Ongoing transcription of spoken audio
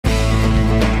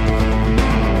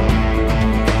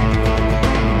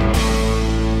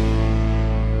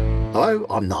Hello,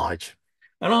 I'm Nigel.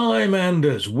 And I'm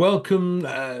Anders. Welcome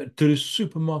to the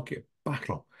supermarket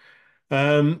battle.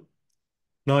 Um,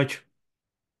 Nigel,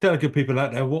 tell the good people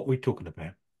out there what we're talking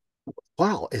about.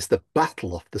 Well, it's the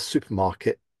battle of the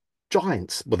supermarket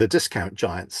giants, well, the discount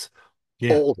giants,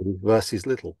 Yeah, Aldi versus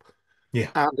Lidl.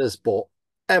 yeah, Anders bought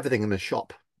everything in the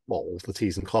shop, well, all the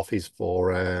teas and coffees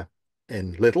for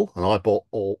in Lidl, and I bought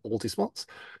all Aldi's ones,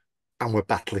 and we're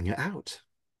battling it out.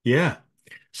 yeah.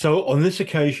 So on this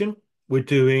occasion, we're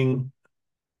doing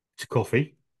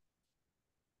coffee.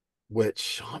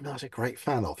 Which I'm not a great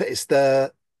fan of. It's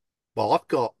the well, I've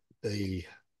got the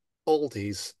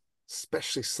Aldi's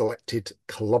specially selected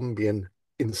Colombian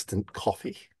instant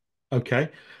coffee. Okay.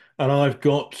 And I've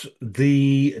got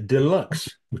the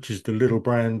Deluxe, which is the little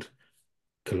brand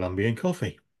Colombian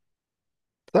coffee.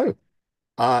 So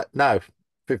now,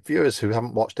 for viewers who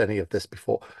haven't watched any of this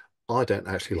before, I don't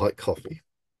actually like coffee.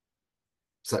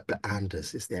 So, but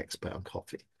Anders is the expert on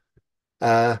coffee.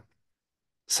 Uh,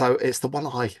 so it's the one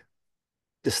I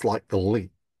dislike the,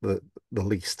 the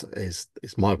least is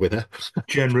my winner.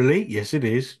 Generally, yes, it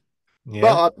is. Yeah.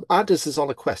 But Anders is on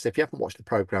a quest. If you haven't watched the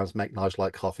programs, Make Nice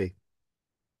Like Coffee,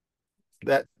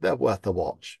 they're worth a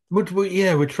watch.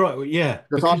 Yeah, we're trying. Yeah,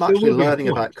 Because I'm because there actually will be a learning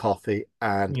about point. coffee,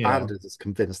 and Yeah, Anders is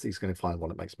convinced he's going to find one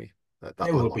that makes me that there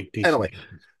I will like. be decent Anyway,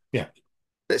 coffees. Yeah.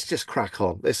 let's just crack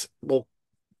on. This well,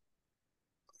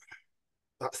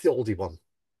 that's the oldie one.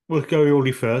 We'll go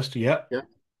Aldi first. Yeah. Yeah.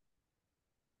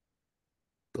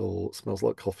 Oh, it smells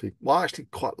like coffee. Well, I actually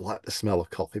quite like the smell of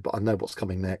coffee, but I know what's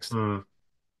coming next. Mm.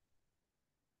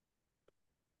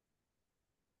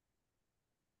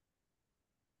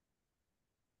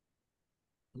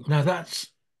 Now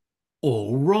that's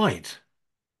all right.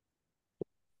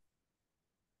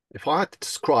 If I had to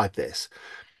describe this,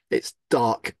 it's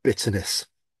dark bitterness.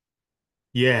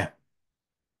 Yeah,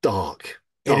 Dark,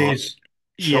 it dark is.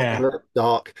 Yeah, chocolate,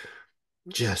 dark,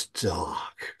 just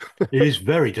dark. it is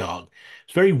very dark.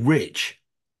 It's very rich,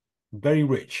 very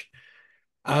rich.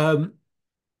 Um,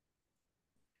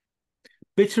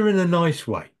 Bitter in a nice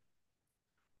way.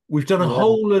 We've done a Yeah,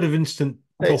 whole lot of instant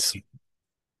it's coffee,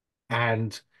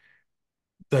 and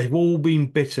they've all been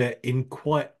bitter in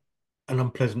quite an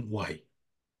unpleasant way,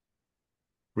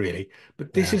 really.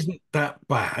 But this yeah. isn't that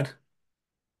bad,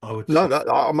 I would No, say. no,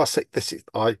 I must say this is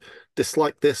I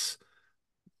dislike this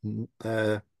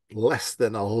uh, less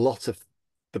than a lot of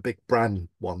the big brand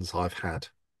ones I've had.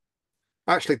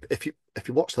 Actually, if you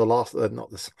watch the last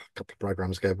not this a couple of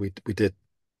programs ago, we did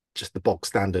just the bog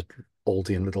standard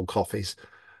Aldi and Lidl coffees.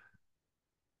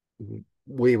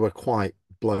 We were quite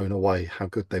blown away how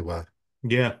good they were.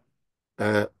 Yeah,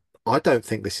 Uh, I don't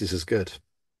think this is as good,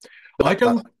 but I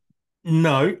that don't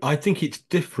know. I think it's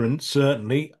different,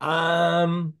 certainly.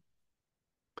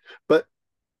 but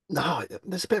no,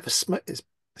 there's a bit of a smoke. There's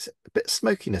a bit of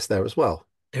smokiness there as well.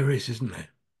 There is, isn't there?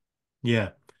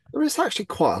 Yeah. There is actually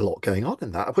quite a lot going on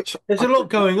in that, which There's I a lot did.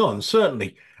 going on,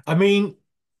 certainly. I mean,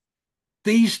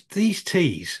 these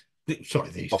teas, sorry,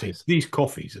 these teas, Office. these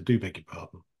coffees, I do beg your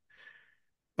pardon,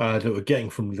 that we're getting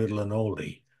from Lidl and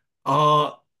Aldi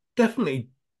are definitely,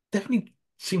 definitely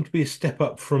seem to be a step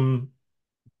up from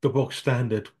the box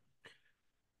standard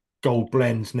gold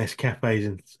blends,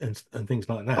 Nescafes, and things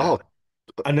like that. Oh,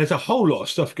 And there's a whole lot of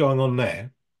stuff going on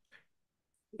there.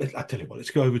 I tell you what,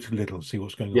 let's go over to Lidl and see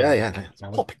what's going yeah, on. yeah. It's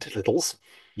Shall we? pop into Lidl's.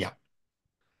 Yeah,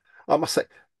 I must say,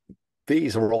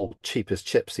 these are all cheap as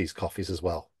chips, these coffees as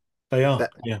well. they are. They're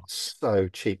Yeah, so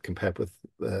cheap compared with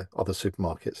the other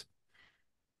supermarkets.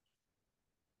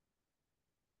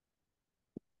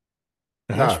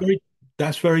 now, No,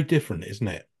 that's very different, isn't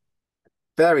it?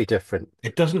 very different.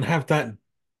 It doesn't have that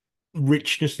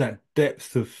richness, that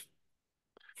depth of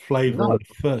flavor on No,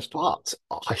 the first one.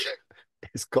 but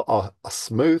it's got a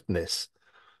smoothness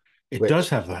It does which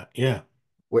have that, yeah.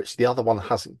 which the other one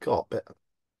hasn't got. But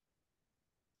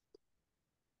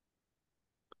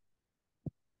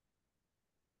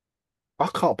I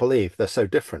can't believe they're so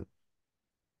different.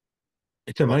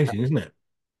 It's Right, amazing, isn't it?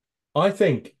 I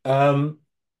think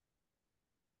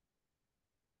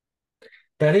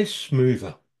that is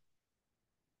smoother.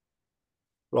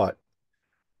 right.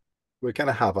 We're going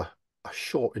to have a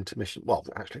short intermission. Well,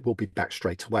 actually, we'll be back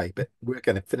straight away, but we're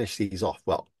going to finish these off.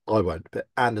 Well, I won't, but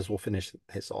Anders will finish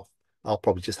his off. I'll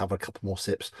probably just have a couple more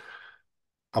sips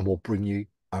and we'll bring you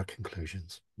our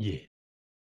conclusions. Yeah.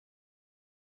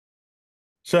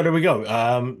 So there we go.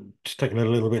 Just taking a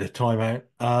little bit of time out.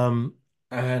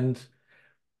 And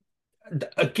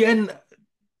again,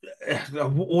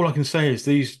 all I can say is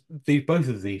these both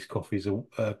of these coffees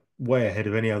are way ahead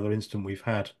of any other instant we've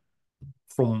had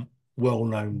from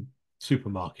well-known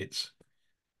supermarkets.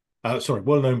 Sorry,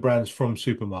 well-known brands from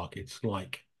supermarkets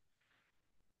like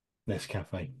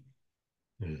Nescafe.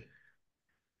 Mm.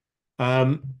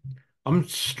 Um, I'm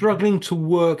struggling to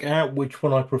work out which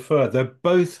one I prefer. They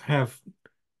both have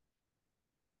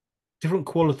different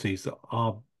qualities that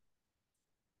are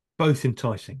both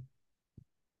enticing.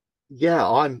 Yeah,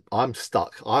 I'm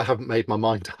stuck. I haven't made my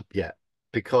mind up yet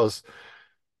because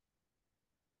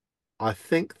I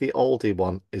think the Aldi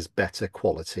one is better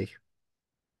quality,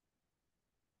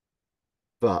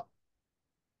 but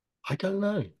I don't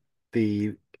know.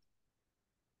 the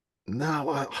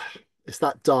no, it's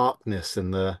that darkness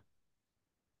and the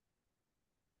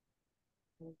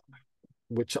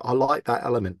which I like that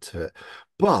element to it.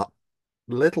 But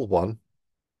little one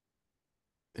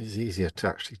is easier to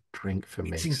actually drink for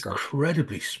It's me. So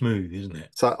incredibly smooth, isn't it?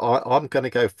 I'm going to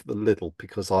go for the little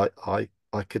because I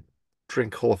could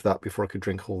drink all of that before I could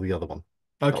drink all the other one.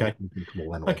 That would Okay. be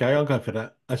drinkable anyway. Okay, I'll go for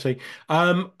that. I see.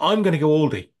 I'm going to go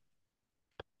Aldi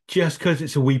just because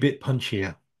it's a wee bit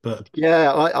punchier. But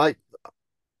Yeah,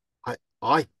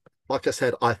 I like I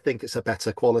said, I think it's a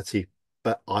better quality,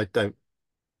 but I don't.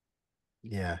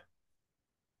 Yeah.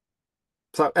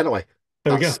 So anyway,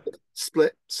 there we go. that's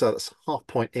split. So that's half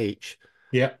point each.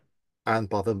 Yeah. And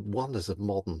by the wonders of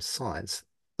modern science,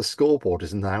 the scoreboard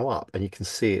is now up, and you can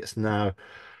see it's now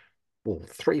well,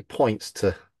 3 points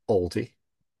to Aldi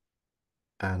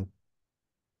and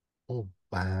oh,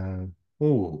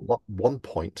 Oh, 1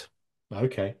 point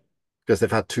okay. because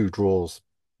they've had two draws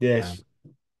Yes.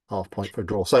 and half point for a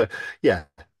draw. So yeah,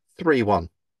 3-1.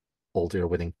 Aldi are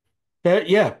winning.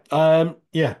 Yeah.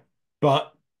 Yeah.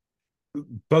 But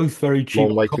both very cheap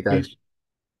Long way to go. copies.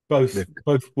 Both With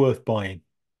both worth buying.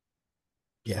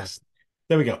 So yes.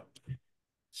 there we go.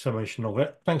 Summation of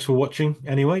it. Thanks for watching.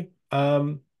 Anyway,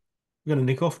 we're going to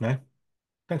nick off now.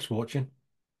 Thanks for watching.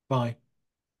 Bye.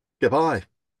 Goodbye.